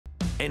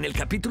En el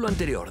capítulo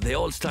anterior de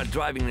All Star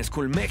Driving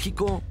School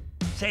México,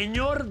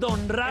 señor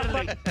Don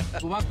Rafa.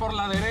 Tú vas por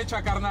la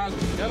derecha, carnal.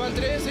 Ya van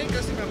 3,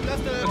 casi me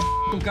aplasta.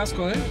 Tu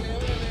casco, ¿eh?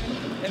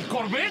 ¿El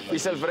Corvette?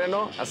 Pisa el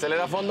freno,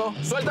 acelera a fondo.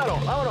 ¡Suéltalo!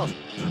 ¡Vámonos!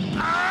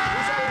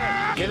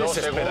 ¡Ah! ¡Qué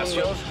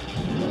desesperación!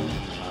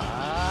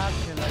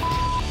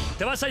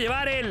 Te vas a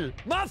llevar el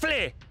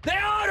 ¡Mofle de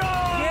oro!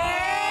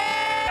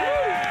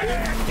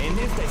 En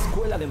esta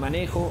escuela de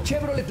manejo,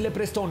 Chevrolet le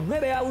prestó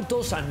 9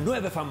 autos a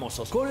 9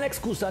 famosos con la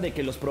excusa de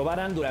que los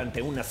probaran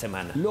durante una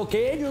semana. Lo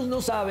que ellos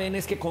no saben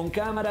es que con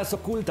cámaras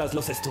ocultas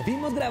los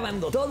estuvimos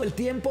grabando todo el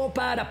tiempo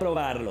para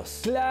probarlos.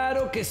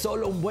 Claro que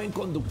solo un buen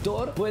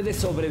conductor puede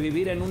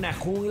sobrevivir en una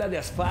jungla de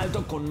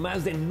asfalto con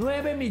más de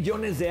 9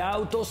 millones de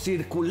autos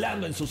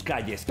circulando en sus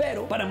calles.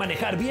 Pero para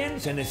manejar bien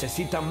se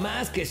necesita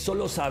más que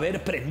solo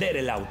saber prender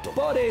el auto.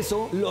 Por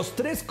eso, los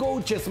 3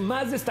 coaches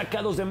más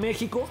destacados de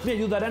México me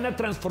ayudarán a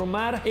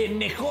transformar en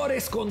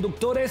mejores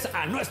conductores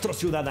a nuestros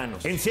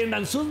ciudadanos.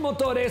 Enciendan sus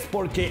motores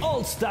porque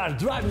All Star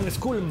Driving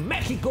School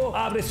México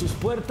abre sus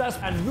puertas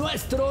a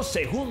nuestro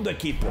segundo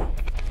equipo.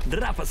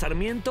 Rafa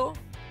Sarmiento,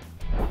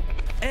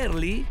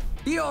 Early,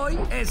 y hoy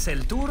es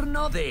el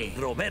turno de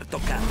Roberto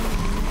Carlos.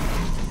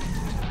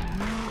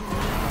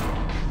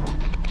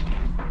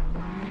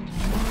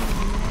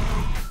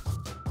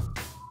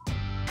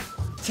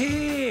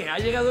 Sí, ha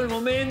llegado el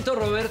momento,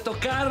 Roberto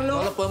Carlos.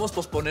 ¿No lo podemos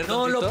posponer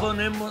No tantito?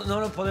 no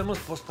lo podemos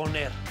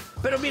posponer.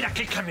 Pero mira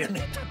qué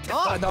camioneta.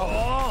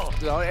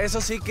 No, eso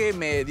sí que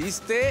me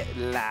diste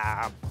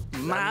la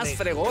más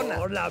fregona.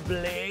 La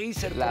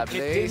Blazer, La porque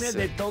Blazer. tiene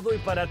de todo y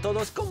para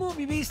todos. ¿Cómo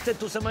viviste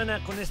tu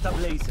semana con esta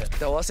Blazer?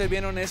 Te voy a ser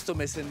bien honesto,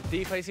 me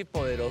sentí Faisy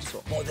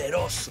poderoso.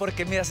 Poderoso.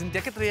 Porque mira,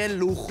 sentía que traía el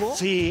lujo.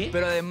 Sí.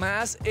 Pero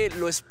además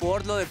lo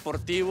sport, lo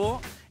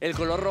deportivo, el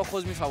color rojo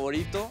es mi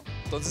favorito.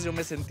 Entonces yo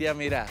me sentía,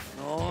 mira,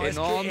 No, en es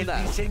que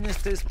onda. el diseño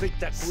está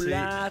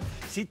espectacular.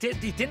 Sí,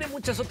 y tiene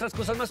muchas otras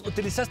cosas más.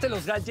 ¿Utilizaste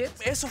los gadgets?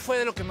 Eso fue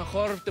de lo que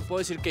mejor te puedo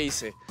decir que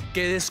hice.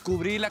 Que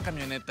descubrí la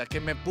camioneta, que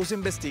me puse a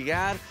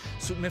investigar,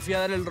 me fui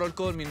a dar el rol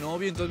con mi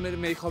novio, entonces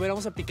me dijo, a ver,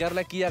 vamos a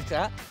picarle aquí y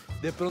acá.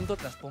 De pronto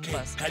las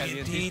pompas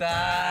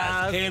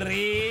Calientitas. ¡Qué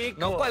rico!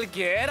 No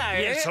cualquiera,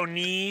 Y ¿eh? el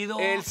sonido.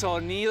 El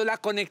sonido, la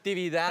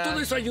conectividad.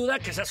 Todo eso ayuda a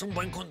que seas un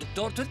buen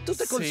conductor. ¿Tú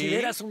te Sí.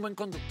 consideras un buen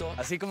conductor?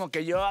 Así como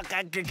que yo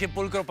acá, qué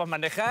pulcro para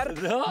manejar.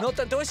 ¿No? No,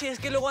 te voy a decir, es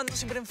que luego ando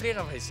siempre en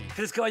friega, Faisy.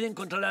 ¿Crees que vaya a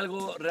encontrar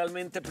algo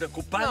realmente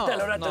preocupante No, a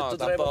la hora de no, tu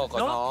tampoco,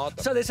 no. O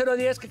sea, de 0 a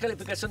 10, ¿qué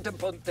calificación te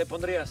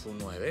pondrías? Un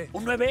 9.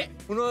 ¿Un 9?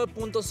 Un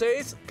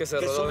 9.6 que se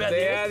 ¿Que sube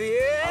redondea a 10.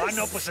 Ah,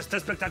 no, pues está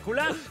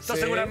espectacular. Entonces,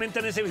 Sí. seguramente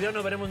en ese video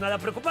no veremos nada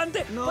preocupante.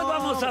 No, pues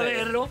vamos a hombre.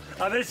 verlo,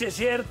 a ver si es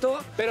cierto.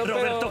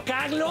 Roberto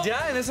Carlo.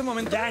 Ya, en ese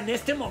momento. Ya en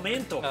este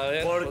momento. A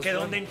ver, porque pues,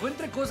 donde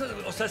encuentre cosas,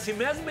 o sea, si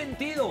me has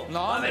mentido,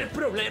 No, va a hombre. haber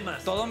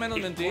problemas. Todo menos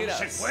y mentiras.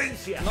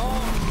 consecuencias. No.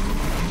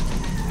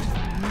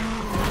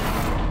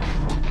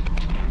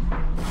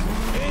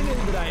 En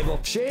el Drive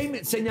of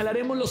Shame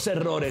señalaremos los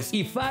errores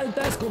y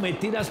faltas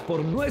cometidas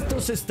por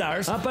nuestros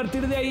stars. A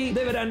partir de ahí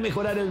deberán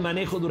mejorar el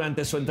manejo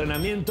durante su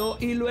entrenamiento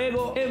y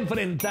luego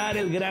enfrentar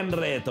el gran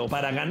reto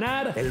para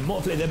ganar el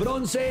mofle de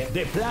bronce,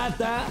 de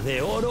plata,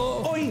 de oro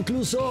o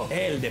incluso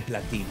el de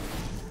platino.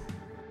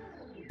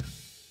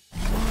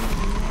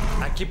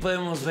 Aquí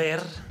podemos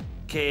ver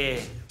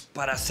que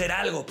para hacer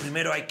algo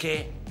primero hay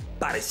que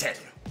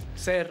parecerlo.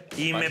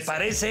 Y me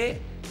parece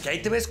que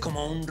ahí te ves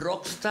como un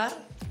rockstar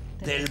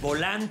del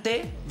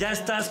volante. Ya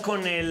estás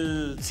con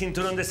el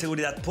cinturón de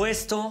seguridad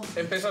puesto.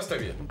 Empezaste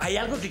bien. ¿Hay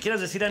algo que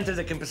quieras decir antes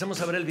de que empecemos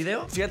a ver el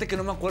video? Fíjate que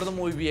no me acuerdo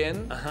muy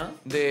bien Ajá.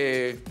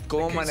 de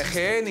cómo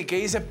manejé ni qué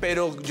hice,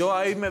 pero yo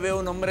ahí me veo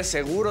un hombre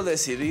seguro,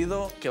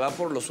 decidido, que va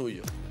por lo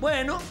suyo.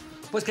 Bueno,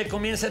 pues que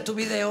comience tu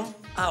video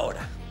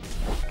ahora.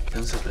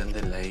 ¿Dónde se prende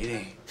el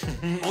aire?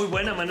 Muy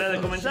buena manera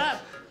de comenzar.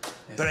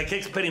 Pero hay que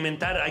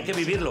experimentar, hay que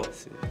vivirlo.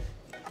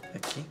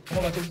 Aquí.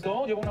 ¿Cómo vas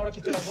esto? Llevo una hora aquí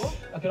esperando.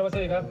 ¿A qué hora vas a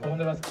llegar? ¿Por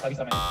dónde vas?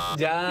 Avísame.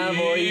 Ya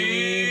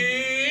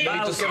voy.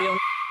 Vamos.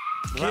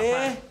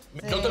 ¿Qué?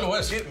 Yo te lo voy a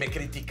decir, me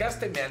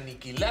criticaste, me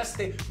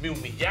aniquilaste, me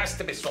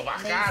humillaste, me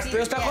sobajaste.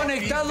 Pero está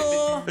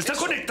conectado. Está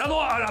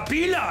conectado a la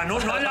pila, no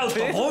al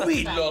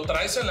automóvil. Lo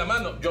traes en la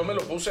mano, yo me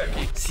lo puse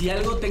aquí. Si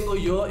algo tengo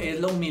yo es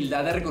la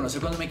humildad de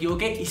reconocer cuando me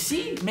equivoqué. Y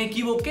sí, me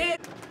equivoqué.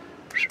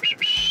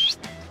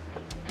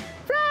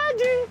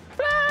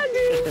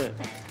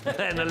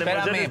 No, la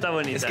emoción está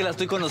bonita. es que la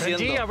estoy conociendo.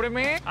 Sí,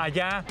 ábreme.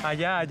 Allá.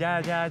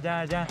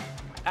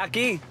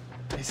 Aquí.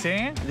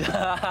 ¿Ese?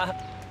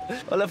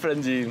 Hola,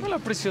 Franji. Hola,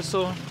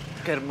 precioso.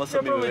 Qué hermoso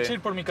Yo mi aproveché bebé. ir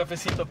por mi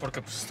cafecito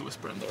porque pues estuve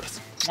esperando horas.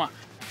 ¡Mua!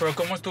 Pero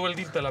 ¿cómo estuvo el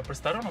deal? ¿Te la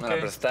prestaron o Me qué?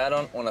 la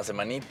prestaron una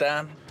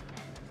semanita.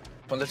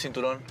 Ponle el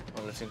cinturón.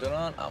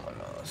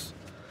 Vámonos.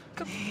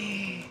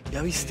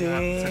 ¿Ya viste?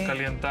 Ya, se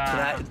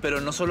calienta.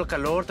 Pero no solo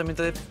calor, también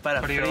trae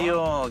para Frío.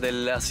 frío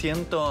del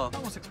asiento.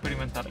 Vamos a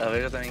experimentar. A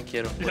ver, yo también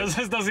quiero. Ya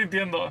se está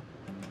sintiendo.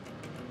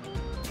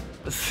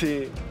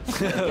 Sí.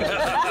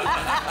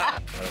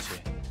 Ahora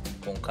sí.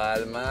 Con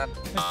calma.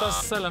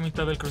 Estás a la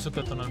mitad del cruce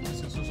peatonal,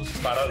 precioso.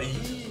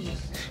 Paradillas.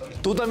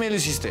 ¿Tú también lo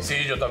hiciste? Sí,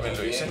 yo también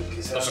lo hice.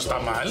 ¿No está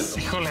mal?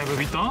 Híjole,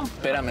 bebito.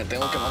 Espérame,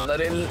 tengo que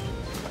mandar el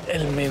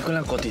El mail con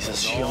la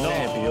cotización que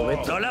me pidió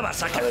Beto. No la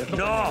vas a sacar.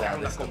 No.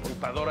 La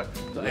computadora.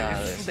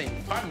 Es una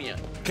infamia.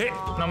 ¿Qué?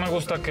 No me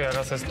gusta que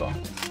hagas esto.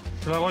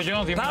 Lo hago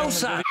yo, dime.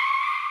 ¡Pausa!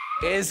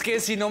 Es que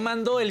si no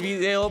mando el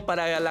video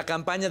para la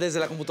campaña desde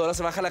la computadora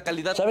se baja la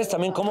calidad. ¿Sabes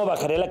también cómo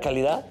bajaré la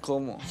calidad?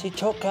 ¿Cómo? Si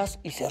chocas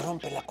y se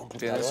rompe la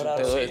computadora.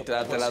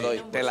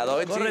 Te la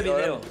doy. Corre sí,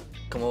 video.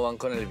 ¿Cómo van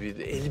con el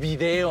video? El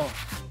video.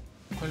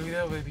 ¿Cuál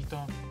video, bebito?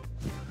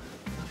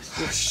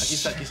 Aquí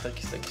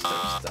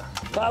está.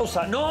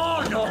 Pausa. No,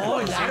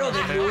 claro,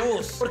 de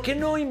luz. ¿Por qué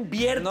no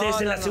inviertes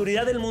en la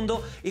seguridad del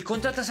mundo y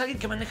contratas a alguien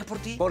que maneje por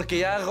ti? Porque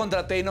ya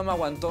contraté y no me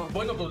aguantó.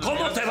 Bueno, pues,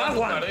 ¿Cómo te va a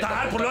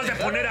aguantar? Pues lo has de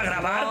poner a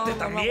grabarte No me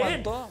también.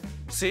 aguantó.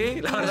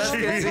 Sí, la verdad es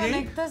que sí.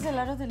 ¿Conectas el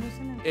aro de luz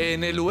en el...?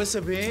 En el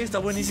USB, está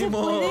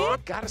buenísimo.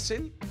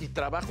 Cárcel y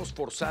trabajos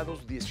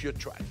forzados,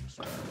 18 años.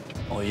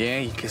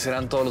 Oye, ¿y qué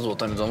serán todos los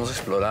botones? Vamos a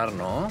explorar,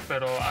 ¿no?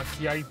 Pero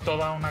aquí hay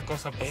toda una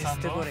cosa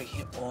pasando. por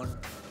ejemplo.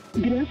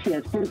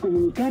 Gracias por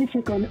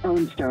comunicarse con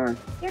OnStar.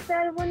 ¿Qué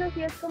tal? Buenos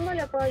días. ¿Cómo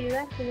le puedo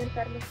ayudar, señor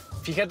Carlos?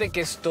 Fíjate que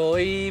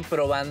estoy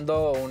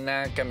probando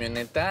una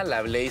camioneta,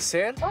 la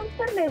Blazer.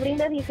 OnStar le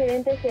brinda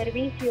diferentes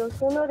servicios.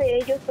 Uno de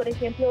ellos, por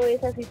ejemplo,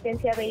 es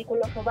asistencia a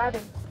vehículos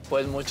robados.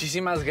 Pues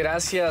muchísimas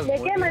gracias. ¿De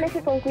qué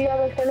maneje con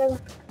cuidado? Hasta luego.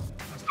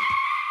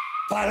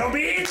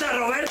 ¡Palomita,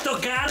 Roberto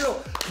Carlos!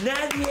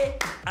 Nadie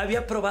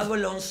había probado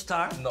el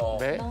OnStar. No.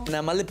 ¿Ve?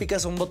 Nada más le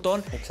picas un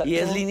botón Exacto. y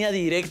es línea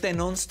directa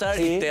en OnStar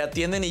Sí. y te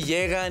atienden y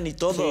llegan y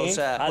todo. Sí, O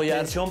sea, apoyar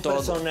atención todo.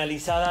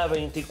 personalizada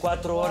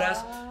 24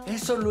 horas.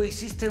 Eso lo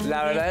hiciste muy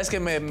La bien. verdad es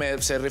que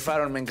se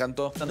rifaron, me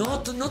encantó. No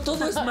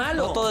todo es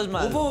malo. No todo es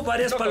malo. Hubo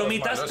varias No todo es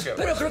palomitas, malo, es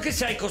cierto. pero creo que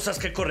sí hay cosas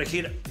que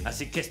corregir.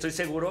 Así que estoy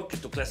seguro que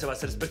tu clase va a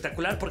ser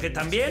espectacular porque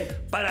también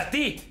para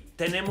ti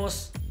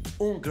tenemos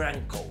un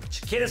gran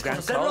coach. ¿Quieres Gran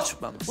conocerlo? coach,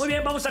 vamos. Muy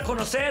bien, vamos a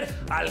conocer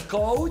al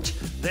coach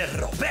de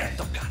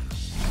Roberto Carlos.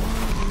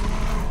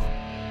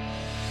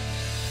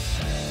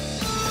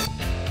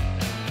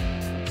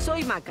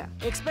 Soy Maca,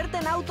 experta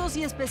en autos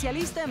y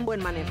especialista en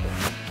buen manejo.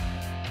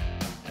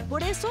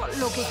 Por eso,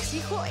 lo que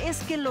exijo es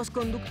que los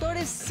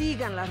conductores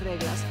sigan las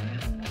reglas.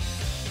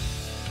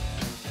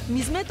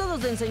 Mis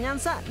métodos de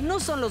enseñanza no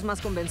son los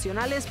más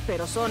convencionales,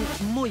 pero son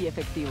muy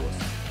efectivos.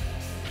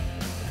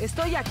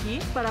 Estoy aquí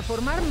para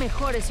formar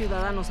mejores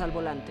ciudadanos al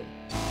volante.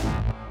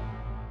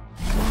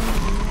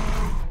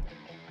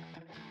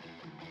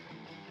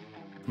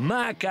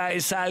 Maca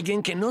es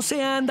alguien que no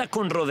se anda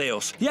con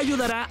rodeos y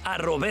ayudará a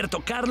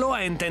Roberto Carlo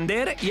a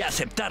entender y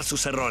aceptar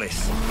sus errores.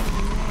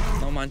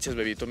 No manches,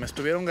 bebito, me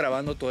estuvieron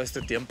grabando todo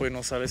este tiempo y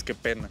no sabes qué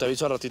pena. Te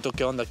aviso a ratito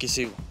qué onda, aquí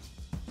sigo.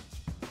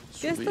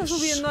 ¿Qué estás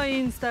subiendo a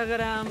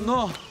Instagram?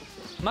 No,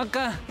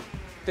 Maca,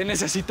 te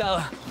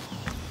necesitaba.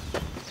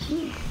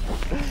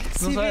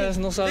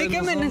 No sabes. ¿De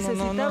qué me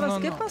necesitabas? no.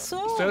 ¿Qué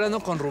pasó? Estoy hablando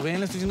con Rubén,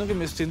 le estoy diciendo que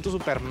me siento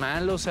súper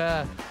mal, o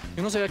sea,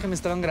 yo no sabía que me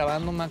estaban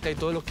grabando, Maca, y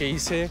todo lo que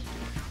hice.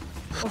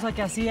 O sea,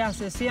 que así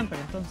haces siempre,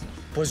 entonces.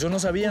 Pues yo no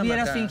sabía,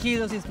 Hubieras Maca.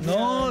 fingido si estuvieras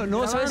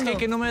No, ¿sabes qué? grabando.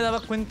 Que no me daba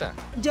cuenta.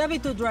 Ya vi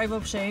tu Drive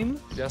of Shame.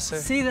 Ya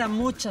sé. Sí, da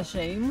mucha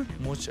shame.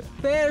 Mucha.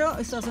 Pero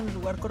estás en el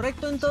lugar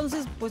correcto,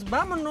 entonces, pues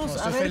vámonos No, a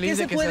estoy ver feliz qué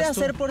de se que puede seas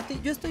tú. hacer por ti.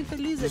 Yo estoy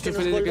feliz de Estoy que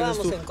nos feliz de que seas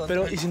volvamos tú. a encontrar.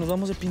 Pero, ¿y si nos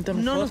vamos de pinta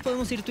mejor? No nos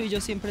podemos ir tú y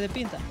yo siempre de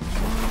pinta.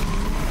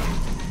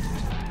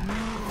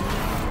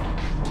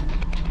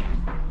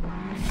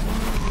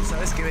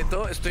 ¿Sabes qué,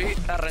 Beto? Estoy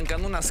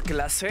arrancando unas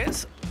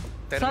clases.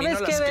 Termino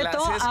 ¿Sabes qué, las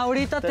Beto? clases,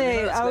 Ahorita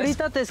termino las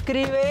ahorita te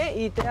escribe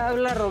y te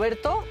habla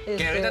Roberto.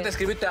 Que ahorita te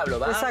escribo y te hablo,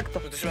 ¿va? Exacto.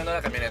 Estoy subiendo a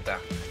la camioneta.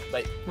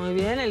 Bye. Muy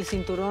bien, el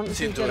cinturón.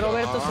 Sin que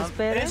Roberto se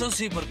espere. Eso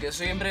sí, porque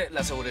siempre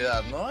la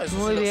seguridad, ¿no? Eso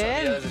Muy sí lo bien.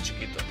 sabía desde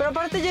chiquito. Pero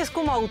aparte ya es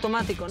como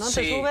automático, ¿no? Te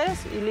Sí. subes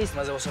y listo.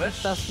 ¿Más debo saber?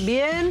 Estás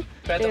bien.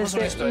 Espérate, vamos a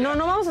una historia.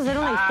 No vamos a hacer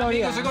una historia.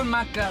 Amigo, estoy con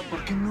Maca.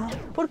 ¿Por qué no?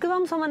 Porque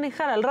vamos a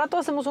manejar. Al rato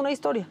hacemos una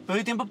historia. Pero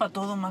hay tiempo para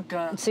todo,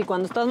 Maca. Sí,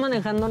 cuando estás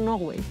manejando, no,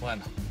 güey.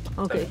 Bueno.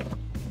 Ok.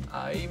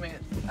 Ahí me...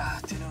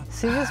 tiro.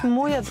 Sigues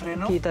muy a...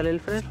 ¿freno? Quítale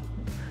el freno.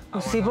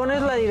 Si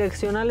pones la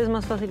direccional es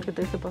más fácil que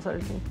te deje pasar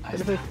el tiempo. Ahí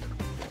está. Perfecto.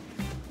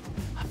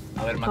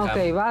 A ver, Maca.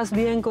 Ok, vas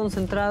bien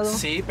concentrado.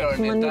 Sí, pero tus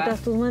neta...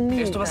 tus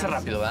manitas. Esto va a ser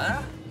rápido, ¿verdad?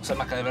 O sea,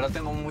 Maca, de verdad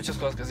tengo muchas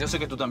cosas que hacer. Yo sé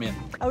que tú también.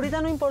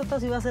 Ahorita no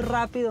importa si va a ser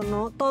rápido o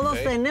no. Todos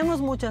Ok.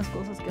 tenemos muchas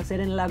cosas que hacer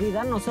en la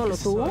vida, no solo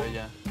tú. Eso,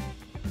 ya.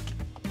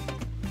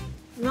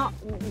 No,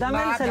 dame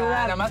Maca, el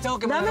celular. nada más tengo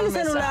que dame mandar el un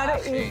celular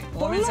mensaje. y Un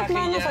pon las mensaje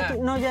manos ya. aquí.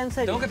 No, ya en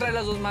serio. ¿Tengo que traer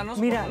las dos manos?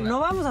 Mira, Una. no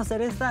vamos a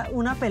hacer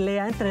una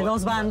pelea entre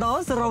dos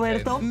bandos,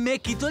 Roberto. Me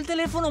quitó el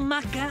teléfono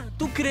Maca,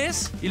 ¿tú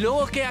crees? Y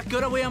luego, ¿qué? ¿A qué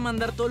hora voy a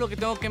mandar todo lo que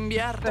tengo que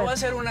enviar? Te voy a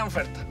hacer una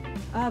oferta.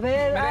 A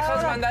ver, ¿Me dejas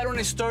ahora- mandar una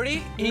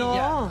story y No,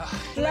 ya?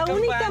 Ay, la una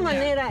única campaña.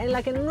 manera en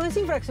la que no es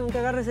infracción que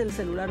agarres el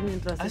celular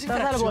mientras ¿Ah, es estás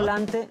al infracción?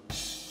 volante,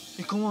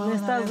 ¿Y cómo me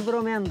estás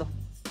bromeando.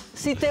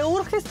 Si te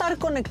urge estar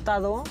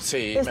conectado,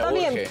 Sí, está me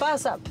bien, urge.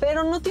 pasa,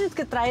 pero no tienes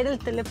que traer el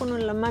teléfono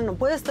en la mano.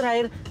 Puedes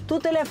traer tu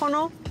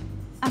teléfono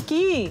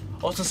Aquí.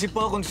 O sea, ¿sí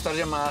puedo contestar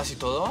llamadas y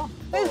todo?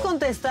 Puedes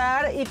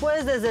contestar y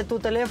puedes desde tu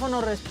teléfono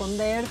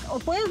responder o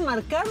puedes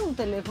marcar un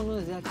teléfono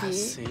desde aquí. ¿Ah,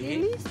 sí? Y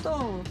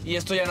listo. Y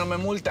esto ya no me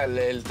multa,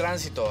 el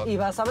tránsito. Y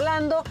vas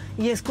hablando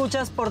y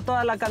escuchas por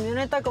toda la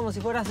camioneta como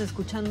si fueras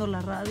escuchando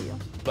la radio.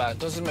 Va,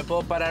 entonces me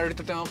puedo parar,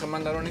 ahorita tengo que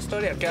mandar una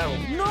historia, ¿qué hago?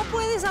 No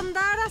puedes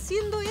andar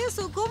haciendo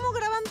eso. ¿Cómo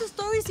grabando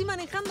stories y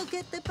manejando?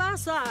 ¿Qué te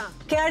pasa?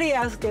 ¿Qué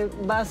harías que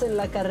vas en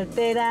la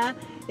carretera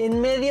en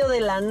medio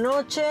de la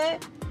noche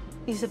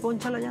y se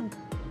poncha la llanta?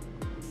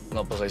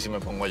 No, pues ahí sí me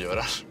pongo a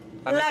llorar.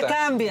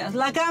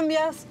 La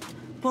cambias,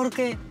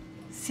 porque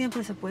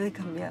siempre se puede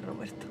cambiar,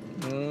 Roberto.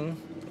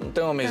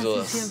 Tengo mis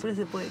dudas. Siempre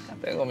se puede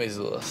cambiar. Tengo mis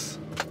dudas.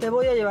 Te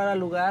voy a llevar al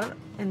lugar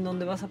en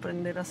donde vas a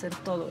aprender a hacer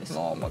todo eso.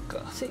 No,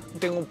 Maca. Sí.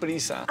 Tengo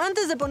prisa.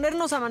 Antes de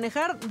ponernos a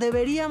manejar,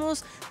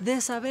 deberíamos de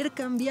saber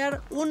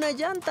cambiar una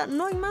llanta.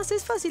 No hay más,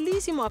 es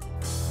facilísimo.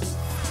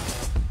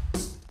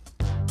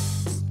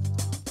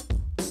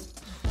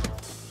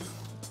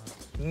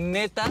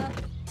 ¿Neta?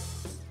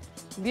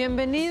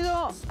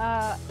 Bienvenido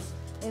a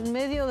En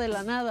Medio de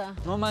la Nada.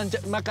 No,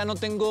 Maca, no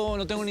tengo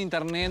un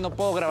internet, no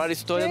puedo grabar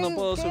historias, no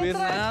puedo subir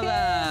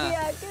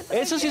nada.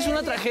 Eso sí es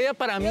una tragedia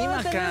para mí,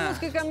 Maca. Tenemos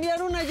que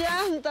cambiar una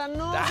llanta,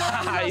 ¿no?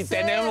 Ay,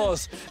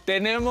 tenemos.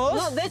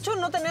 No, de hecho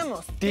no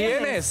tenemos.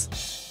 ¿Tienes?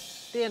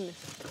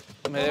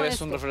 Me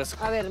debes un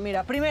refresco. A ver,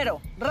 mira,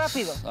 primero,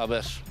 rápido. A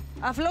ver.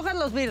 Aflojas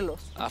los birlos.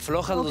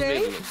 Aflojas los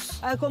birlos.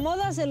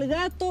 Acomodas el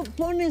gato,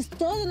 pones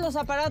todos los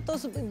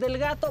aparatos del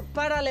gato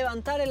para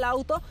levantar el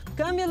auto,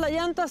 cambias la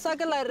llanta,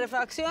 sacas la de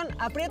refacción,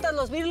 aprietas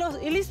los birlos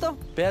y listo.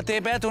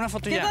 Espérate, una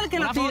foto ya. ¿Qué tal que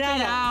una la foto tirara?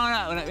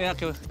 ya, mira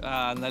que...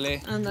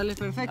 Ándale. Ándale,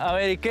 perfecto. A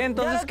ver, ¿y qué?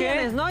 Entonces, ¿qué?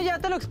 Tienes, ¿no? Ya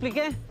te lo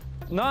expliqué.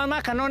 No,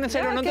 Maca, no, en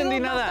serio, Ya no entendí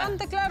quedó nada.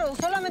 Bastante claro.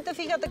 Solamente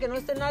fíjate que no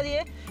esté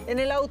nadie en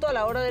el auto a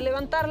la hora de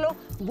levantarlo.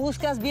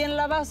 Buscas bien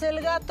la base del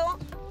gato.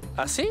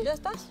 ¿Así? ¿Ya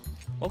estás?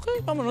 Ok,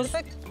 vámonos.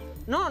 Perfecto.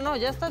 No,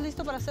 ¿ya estás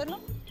listo para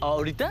hacerlo?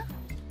 ¿Ahorita?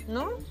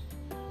 ¿No?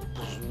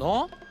 Pues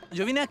no.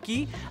 Yo vine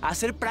aquí a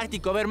ser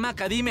práctico. A ver,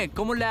 Maca, dime,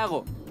 ¿cómo le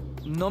hago?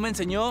 No me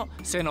enseñó,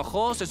 se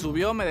enojó, se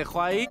subió, me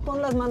dejó ahí.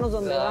 Pon las manos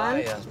donde Ay,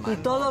 van las manos.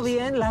 y todo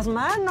bien. ¡Las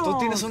manos! Tú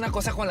tienes una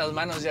cosa con las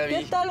manos, ya vi.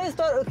 ¿Qué tal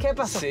esto? ¿Qué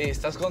pasó? Sí,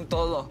 estás con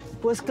todo.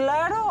 Pues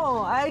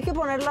claro, hay que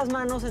poner las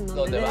manos en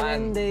donde deben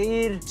van? de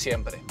ir.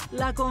 Siempre.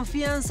 La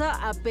confianza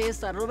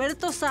apesta.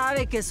 Roberto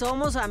sabe que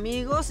somos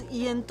amigos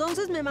y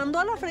entonces me mandó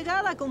a la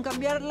fregada con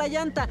cambiar la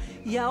llanta.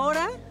 Y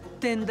ahora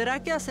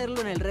tendrá que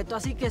hacerlo en el reto,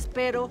 así que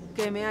espero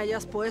que me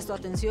hayas puesto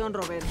atención,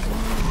 Roberto.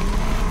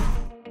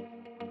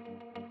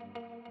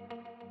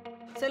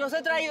 Se los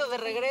he traído de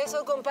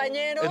regreso,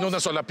 compañeros. ¿En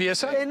una sola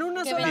pieza? En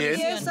una sola Bien,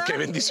 pieza. qué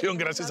bendición,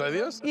 gracias a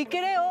Dios. Y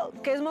creo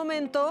que es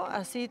momento,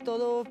 así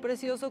todo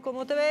precioso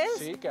como te ves,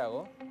 Sí, ¿qué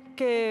hago?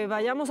 que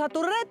vayamos a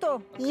tu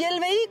reto. Y el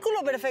vehículo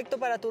perfecto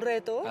para tu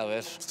reto. A ver,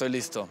 estoy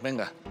listo.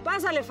 Venga.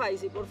 Pásale,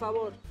 Faisy, por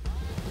favor.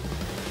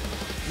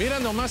 Mira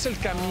nomás el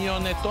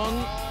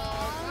camionetón.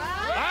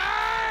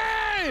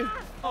 ¡Ay!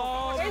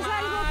 Es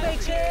algo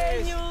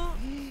pequeño,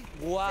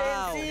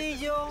 ¡Wow!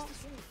 sencillo.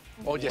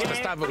 Oye, esta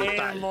está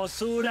brutal.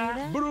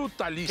 Hermosura.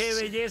 Brutalísimo. ¡Qué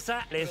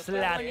belleza! Es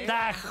la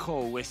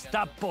Tahoe.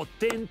 Está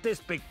potente,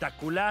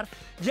 espectacular,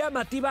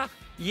 llamativa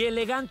y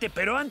elegante.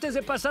 Pero antes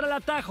de pasar a la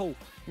Tahoe,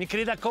 mi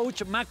querida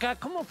coach Maca,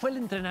 ¿cómo fue el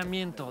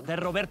entrenamiento de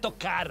Roberto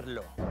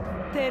Carlo?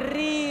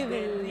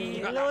 Terrible.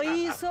 Lo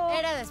hizo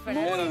Era de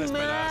esperar. muy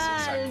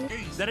mal.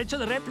 Derecho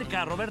de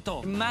réplica,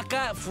 Roberto.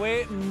 Maca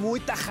fue muy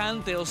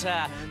tajante, o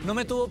sea, no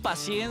me tuvo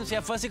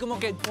paciencia. Fue así como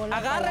que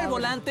agarra el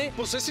volante,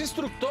 Pues es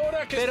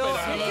instructora, ¿qué pero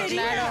esperabas?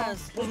 Claro.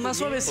 pues más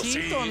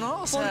suavecito, Pues sí.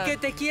 ¿no? O sea, Porque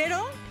te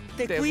quiero,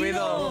 te Te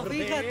cuido.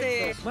 cuido.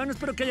 Fíjate. Bueno,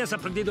 espero que hayas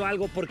aprendido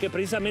algo porque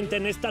precisamente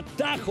en esta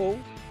Tahoe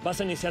vas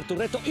a iniciar tu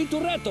reto. Y tu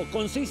reto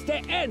consiste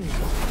en...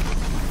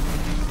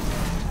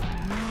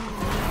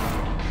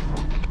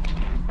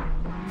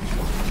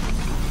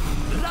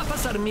 Rafa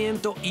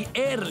Sarmiento y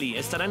Early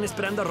estarán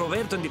esperando a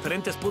Roberto en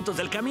diferentes puntos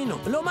del camino.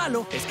 Lo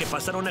malo es que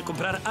pasaron a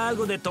comprar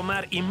algo de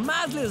tomar y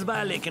más les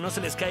vale que no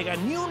se les caiga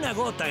ni una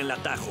gota en la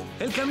Tahoe.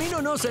 El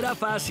camino no será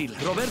fácil.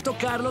 Roberto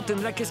Carlo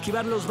tendrá que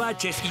esquivar los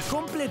baches y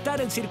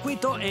completar el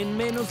circuito en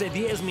menos de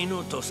 10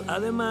 minutos.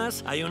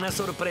 Además, hay una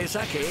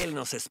sorpresa que él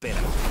nos espera.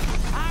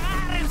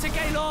 ¡agárrense que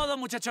hay lodo,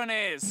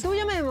 muchachones! Tú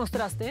ya me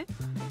demostraste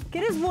que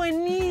eres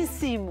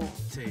buenísimo.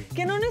 Sí.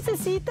 Que no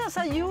necesitas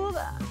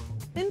ayuda.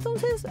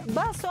 Entonces,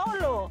 vas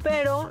solo.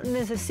 Pero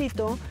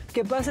necesito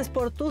que pases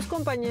por tus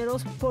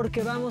compañeros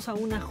porque vamos a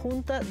una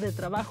junta de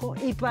trabajo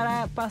y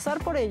para pasar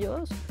por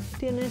ellos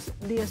tienes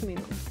 10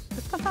 minutos.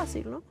 Está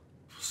fácil, ¿no?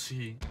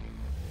 Sí.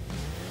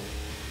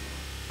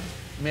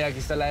 Mira, aquí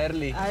está la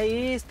Early.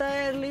 Ahí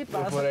está Early,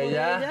 pasa por por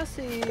ella. ella,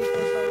 sí, por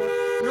favor.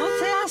 No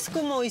seas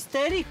como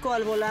histérico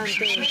al volante.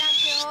 Mira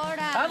qué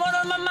hora.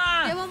 ¡Vámonos,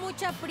 mamá! Llevo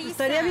mucha prisa.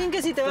 Estaría bien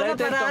que si te vas a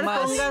Tráete, parar Tomás.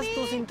 pongas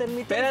tus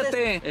intermitentes.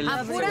 Espérate. El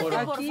Apúrate,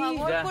 seguro. por Aquí,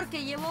 favor, ya.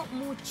 porque llevo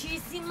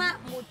muchísima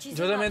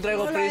Yo también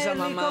traigo Hola, prisa, Early,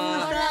 ¿cómo mamá.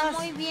 estás? Hola,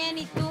 muy bien.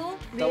 ¿Y tú?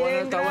 ¿Está bueno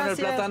el gracias.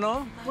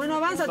 plátano? Bueno,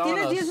 avanza,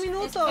 tienes Vámonos. 10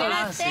 minutos.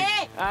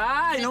 Espérate.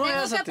 Ay, Me no me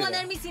tengo vas a que tirar.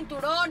 poner mi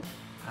cinturón.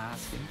 Ah,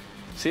 sí.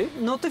 ¿Sí?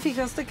 ¿No te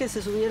fijaste que se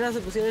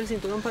pusiera el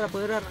cinturón para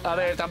poder arrancar? A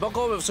ver,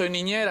 tampoco soy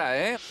niñera,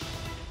 ¿eh?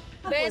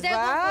 Pues Vete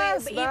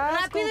vas y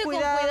rápido y con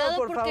cuidado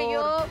por porque favor.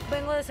 yo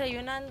vengo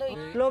desayunando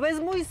y... Lo ves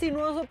muy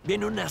sinuoso.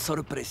 Viene una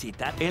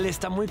sorpresita. Él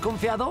está muy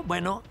confiado.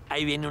 Bueno,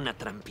 ahí viene una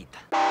trampita.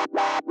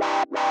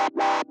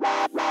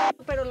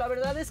 Pero la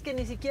verdad es que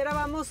ni siquiera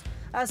vamos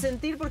a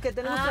sentir porque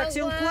tenemos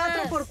tracción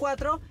Aguas.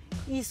 4x4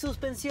 y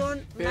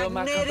suspensión Pero,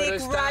 Maca, Magnetic pero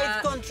está-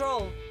 Ride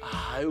Control.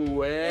 Ay,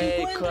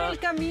 güey. Encuentra el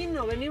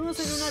camino, venimos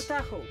en un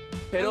atajo.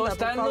 Pero Anda,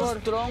 están por favor.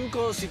 los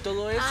troncos y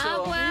todo eso.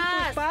 Aguas.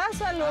 Pues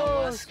pásalos.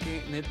 Aguas,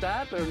 que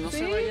neta, pero no Sí.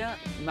 se vaya.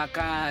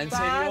 Maca, ¿en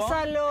serio?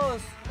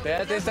 Pásalos.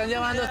 Espérate, están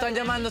llamando.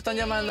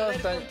 A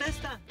ver,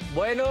 contesta.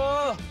 Bueno,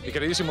 Mi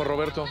queridísimo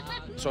Roberto,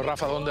 soy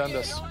Rafa, ¿dónde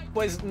andas?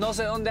 pues no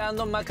sé dónde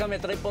ando. Maca me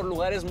trae por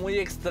lugares muy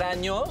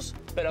extraños,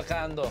 pero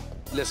acá ando.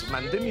 Les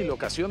mandé mi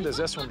locación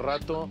desde hace un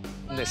rato.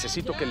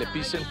 Necesito que le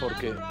pisen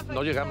porque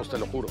no llegamos, te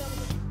lo juro.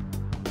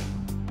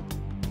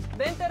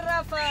 Vente,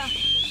 Rafa.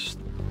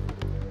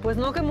 Pues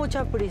no que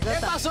mucha prisa.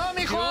 ¿Qué pasó,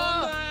 mijo? ¿Qué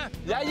onda?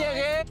 Ya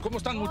llegué. ¿Cómo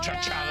están,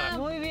 muchachada?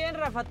 Muy bien,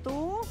 Rafa,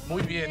 ¿tú?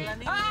 Muy bien.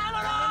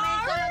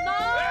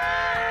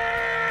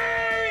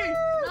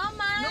 No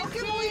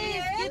manches,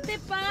 ¿qué te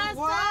pasa?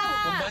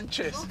 No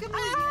manches.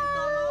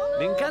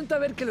 Me encanta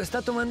ver que lo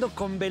está tomando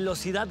con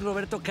velocidad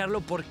Roberto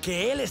Carlo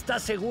porque él está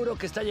seguro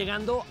que está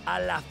llegando a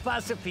la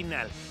fase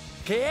final,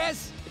 que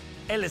es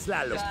el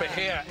slalom.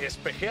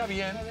 Espejea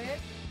bien.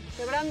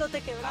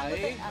 Quebrándote.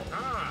 Ahí.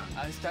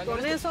 Ahí está.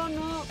 Con eso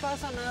no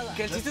pasa nada.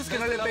 Que el chiste es que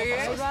no le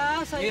pegues. Ahí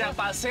vas, ahí Mira, vas.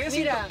 pasé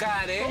sin Mira,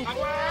 tocar, ¿eh?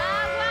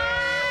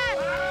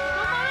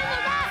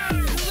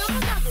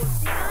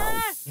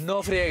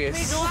 No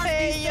friegues. No has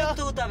visto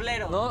tu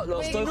tablero. No,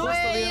 lo estoy justo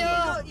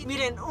viendo.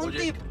 Miren, un Oye,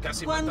 tip.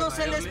 casi Cuando matan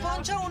a se les Early.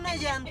 poncha una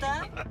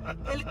llanta,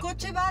 el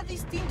coche va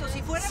distinto.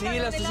 Si fuera Sí, para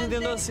la estoy adelante,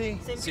 sintiendo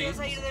así. se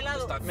empieza a ir de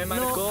lado. Me No,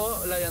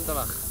 marcó la llanta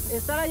baja.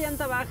 está la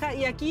llanta baja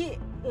y aquí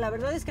la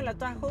verdad es que el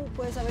atajo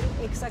puedes saber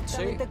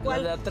exactamente Sí,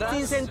 cuál la de atrás.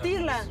 sin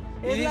sentirla.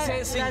 Y Es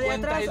dice la de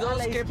atrás a 52,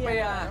 la qué izquierda.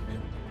 pea.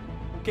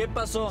 ¿Qué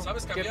pasó?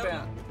 ¿Sabes ¿Qué cambiarla?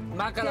 pea?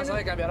 Maca la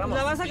sabe cambiar, vamos.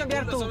 La vas a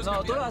cambiar ¿Tú tú. la sabes No,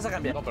 cambiar? tú la vas a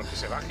cambiar. No, pero que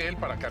se baje él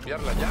para cambiar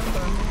la llanta.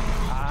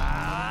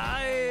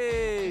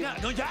 ¡Ay!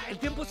 No, ya, el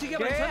tiempo sigue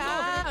 ¿Qué? avanzando.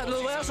 Ah,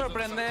 los voy a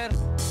sorprender.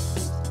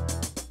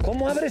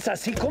 ¿Cómo abres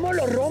así? ¿Cómo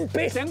lo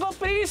rompes? ¡Tengo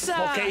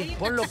prisa! Ok,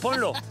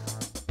 ponlo.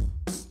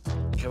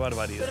 Qué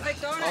barbaridad.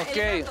 Perfecto, ahora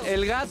Ok,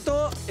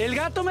 el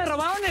gato, me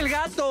robaron el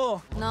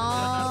gato. No.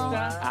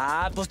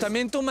 Ah, pues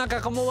también tú,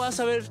 Maca, ¿cómo vas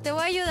a ver? Te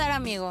voy a ayudar,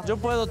 amigo. Yo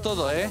puedo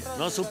todo, ¿eh?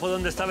 No supo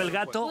dónde estaba el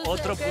gato,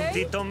 otro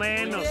puntito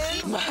menos.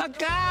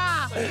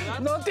 ¡Maca!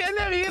 No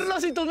tiene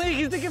birlos y tú me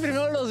dijiste que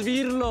primero los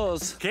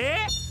birlos. ¿Qué?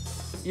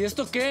 ¿Y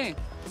esto qué?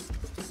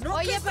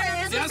 Oye, pero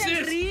eso es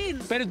el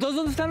ring. Pero entonces,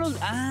 ¿dónde están los...?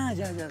 Ah,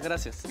 ya,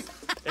 gracias.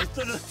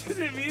 Esto no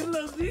tiene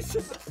birlos, dice.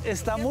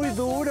 Está muy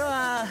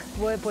dura.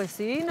 Pues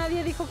sí,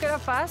 nadie dijo que era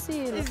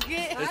fácil.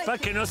 Es para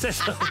que no se...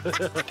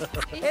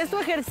 Es tu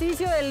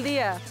ejercicio del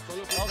día.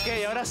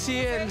 Ok, ahora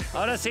sí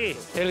Ahora sí,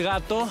 el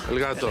gato. El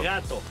gato. el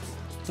gato.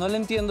 No le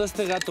entiendo a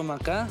este gato,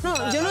 Maca.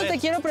 No, yo no te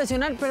quiero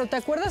presionar, pero ¿te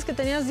acuerdas que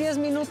tenías 10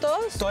 minutos?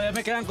 ¿Todavía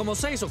me quedan como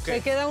 6 o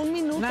Te queda un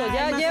minuto. Nah,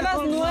 Ya Maca, llevas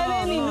 ¿cómo? 9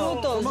 No,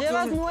 minutos. ¿cómo que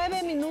Llevas no?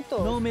 9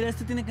 minutos. No, mira,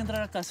 este tiene que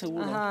entrar acá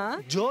seguro. Ajá.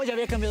 Yo ya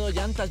había cambiado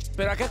llantas,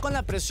 pero acá con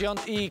la presión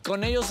y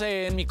con ellos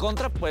en mi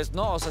contra, pues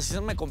no, o sea, sí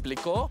se me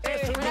complicó. Eso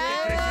es lo que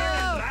creció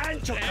en el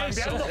rancho,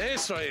 cambiando.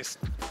 Eso es.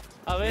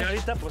 A Y ver,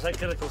 ahorita pues hay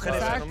que recoger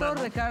eso Exacto, nomás,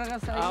 ¿no?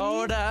 recargas ahí.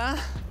 ahora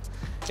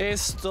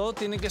esto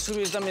tiene que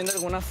subir también de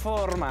alguna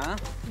forma.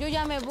 Yo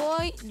ya me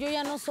voy, yo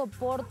ya no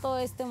soporto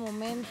este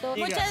momento.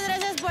 Diga. Muchas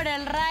gracias por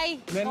el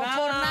ray. De no nada.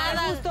 por Qué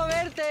nada. gusto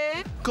verte.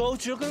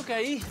 Coach, yo creo que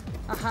ahí.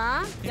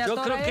 Ajá. ya Yo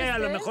atora creo que a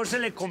lo este. mejor se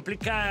le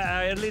complica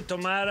a Early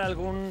tomar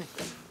algún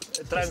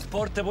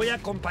transporte. Voy a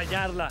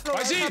acompañarla. Lo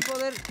vas sí. a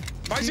poder.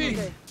 Faisy.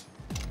 Ok.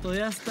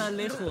 Todavía está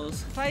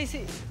lejos.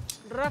 Faisy,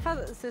 Rafa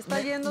se está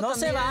yendo No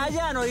también. se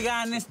vayan,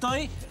 oigan,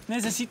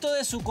 necesito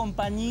de su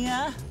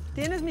compañía.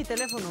 Tienes mi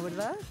teléfono,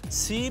 ¿verdad?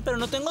 Sí, pero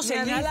no tengo ¿Me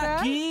señal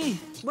avisas?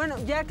 aquí. Bueno,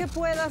 ya que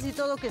puedas y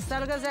todo, que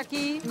salgas de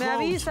aquí, me Coach.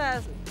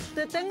 avisas.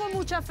 Te tengo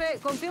mucha fe,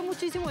 confío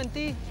muchísimo en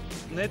ti.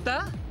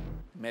 ¿Neta?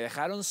 Me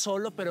dejaron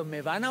solo, pero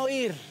me van a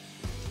oír.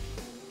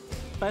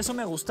 Para eso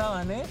me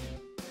gustaban, ¿eh?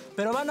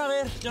 Pero van a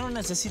ver, yo no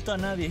necesito a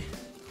nadie.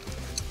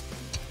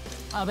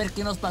 A ver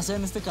qué nos pasa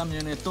en este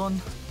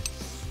camionetón.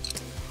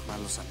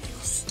 Malos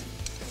amigos.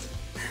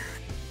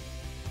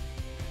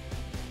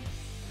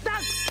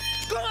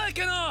 ¿Cómo de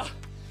que no?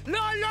 ¡Lo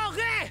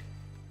logré!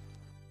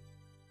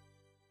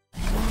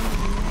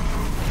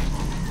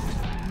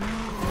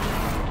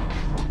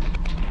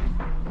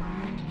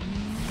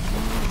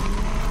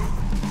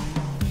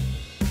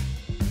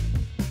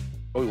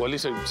 O igual y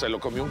se lo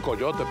comió un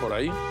coyote por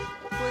ahí.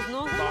 Pues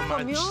no, se No lo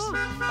comió.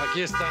 manches.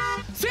 Aquí está.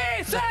 ¡Sí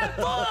se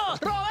pudo!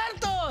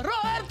 ¡Roberto!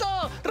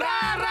 ¡Roberto!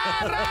 ¡Ra!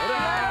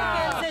 Claro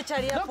que él se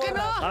echaría No, que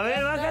porras. no. A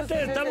ver,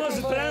 bájate, estamos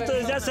esperando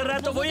desde hace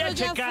rato. Voy a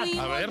Nosotros ya checar.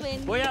 fuimos, A ver.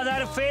 bendito. Voy a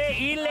dar fe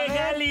y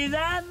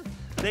legalidad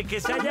de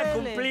que se haya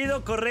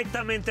cumplido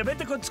correctamente.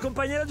 Vete con tus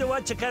compañeros, yo voy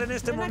a checar en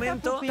este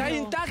momento. Está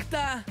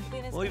intacta.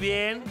 Muy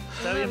bien,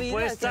 está bien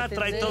puesta,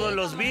 trae todos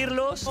los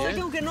birlos. Oye,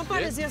 aunque no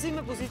parecía así,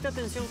 me pusiste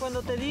atención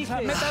cuando te dije.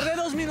 Me tardé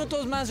 2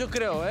 minutos más, yo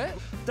creo, ¿eh?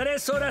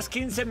 3 horas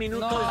 15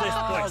 minutos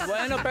después.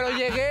 Bueno, pero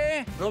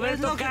llegué.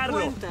 Roberto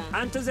Carlo,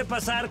 antes de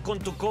pasar con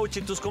tu coach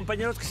y tus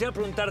compañeros, quisiera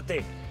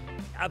preguntarte,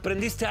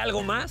 ¿aprendiste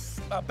algo más?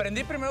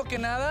 Aprendí primero que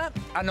nada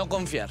a no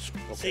confiar.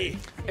 Sí.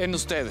 En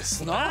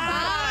ustedes, ¿no?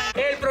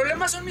 El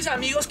problema son mis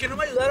amigos que no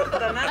me ayudaron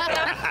para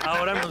nada.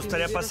 Ahora me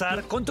gustaría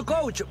pasar con tu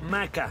coach,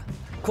 Maca.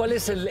 ¿Cuál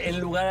es el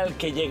lugar al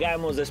que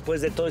llegamos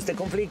después de todo este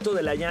conflicto,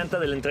 de la llanta,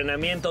 del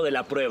entrenamiento, de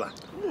la prueba?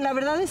 La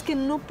verdad es que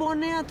no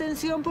pone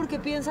atención porque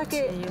piensa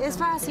que es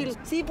fácil.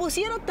 Si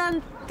pusiera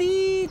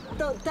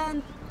tantito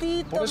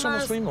Por eso más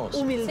nos fuimos.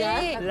 humildad.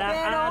 Sí.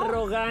 La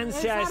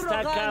arrogancia es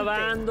está arrogante.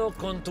 acabando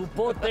con tu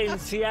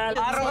potencial.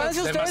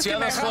 Arrogancia ustedes que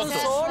me dejaron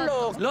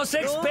solo. Los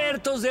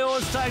expertos de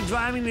All Star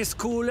Driving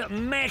School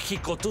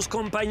México, tus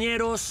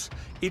compañeros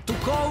y tu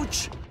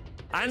coach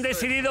han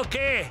decidido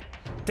que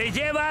te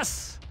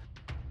llevas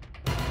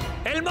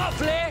el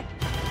mofle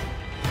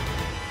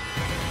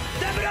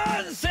de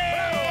bronce.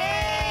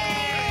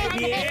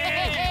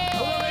 ¡Bien!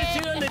 ¿Cómo ha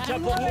vencido el de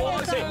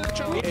Chapopote?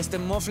 Este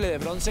mofle de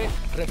bronce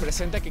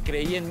representa que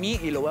creí en mí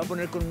y lo voy a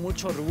poner con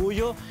mucho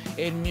orgullo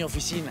en mi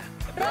oficina.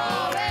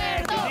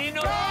 ¡Roberto!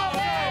 Dinos,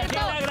 ¿a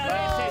quién le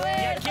agradeces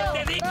y a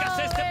quién dedicas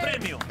este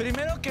premio?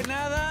 Primero que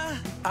nada,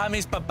 a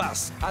mis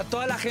papás, a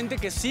toda la gente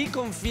que sí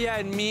confía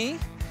en mí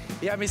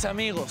y a mis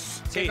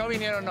amigos que no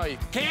vinieron hoy.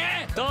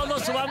 ¿Qué?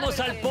 Todos subamos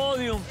al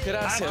podio.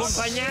 Gracias. A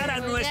acompañar a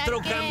nuestro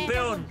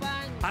campeón.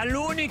 Al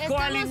único,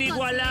 al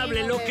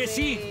inigualable. Lo que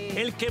sí,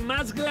 el que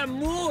más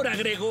glamour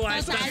agregó a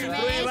estas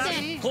pruebas.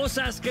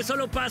 Cosas que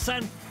solo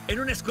pasan en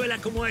una escuela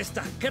como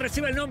esta, que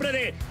recibe el nombre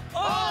de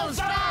All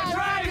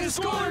Star Driving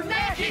School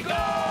México.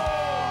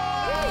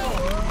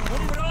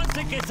 Un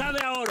bronce que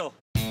sabe a oro.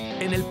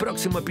 En el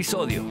próximo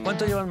episodio,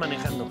 ¿cuánto llevan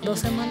manejando? 2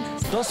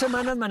 semanas. ¿2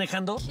 semanas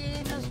manejando?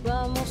 Y nos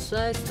vamos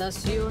a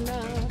estacionar.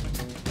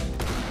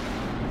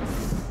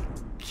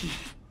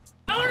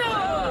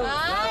 ¡Vámonos!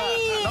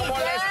 ¡Ay! ¡No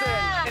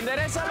molesten!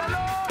 ¡Enderezalo!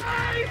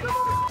 ¡Ay, no!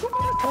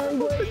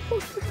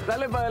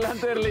 Dale para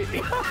adelante, Erly.